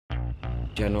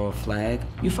General Flagg,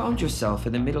 you found yourself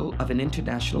in the middle of an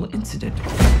international incident.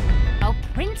 Oh,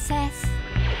 princess.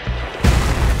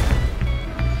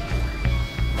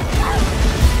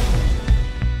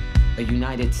 The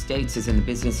United States is in the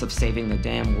business of saving the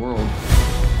damn world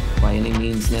by any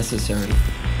means necessary.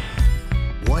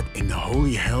 What in the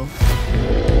holy hell?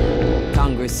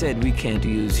 Congress said we can't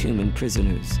use human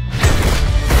prisoners.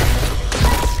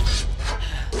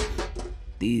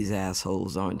 These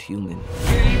assholes aren't human.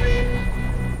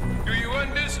 Do you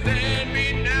understand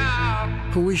me now?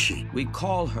 Who is she? We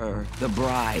call her the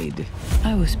Bride.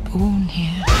 I was born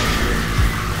here.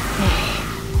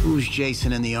 Who's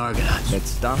Jason and the Argonauts?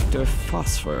 That's Dr.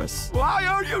 Phosphorus. Why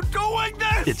are you doing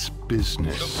this? It's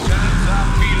business. Sometimes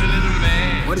I feel a little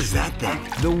man. What is that thing?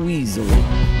 The Weasel.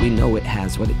 We know it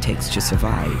has what it takes to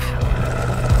survive.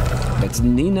 That's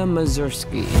Nina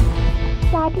Mazursky.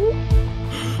 Daddy?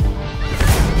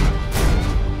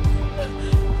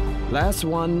 Last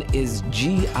one is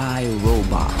G.I.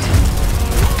 Robot.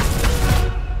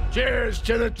 Cheers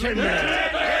to the Tin Man.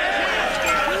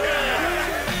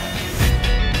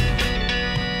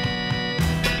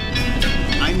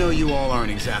 I know you all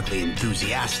aren't exactly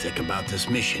enthusiastic about this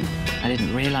mission. I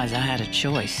didn't realize I had a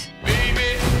choice.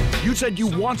 Baby, You said you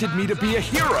wanted me to be a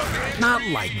hero. Not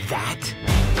like that.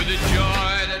 with a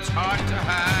joy that's hard to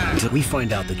hide. Until we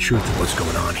find out the truth of what's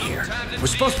going on here. We're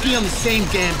supposed to be on the same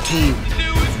damn team.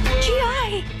 Do is good,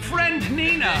 G.I. Friend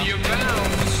Nina! and you're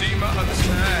bound to see my other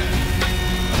side.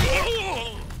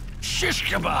 Shish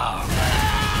kebab.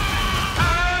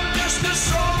 I'm just a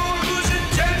soul whose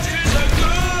intentions are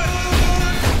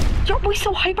good. You're always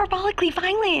so hyperbolically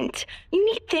violent. You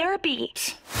need therapy.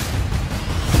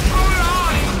 Hold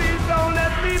on, please don't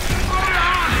let me. Hold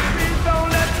on, please don't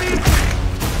let me.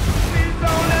 Please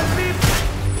don't let me.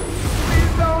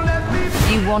 Please don't let me.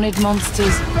 You wanted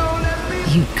monsters. Don't let me.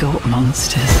 You got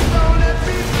monsters. Don't let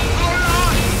me. Hold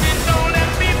on, please don't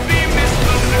let me be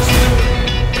misunderstood.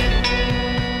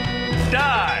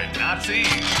 Die, Nazi.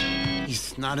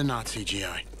 He's not a Nazi,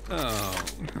 G.I. Oh,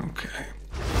 okay.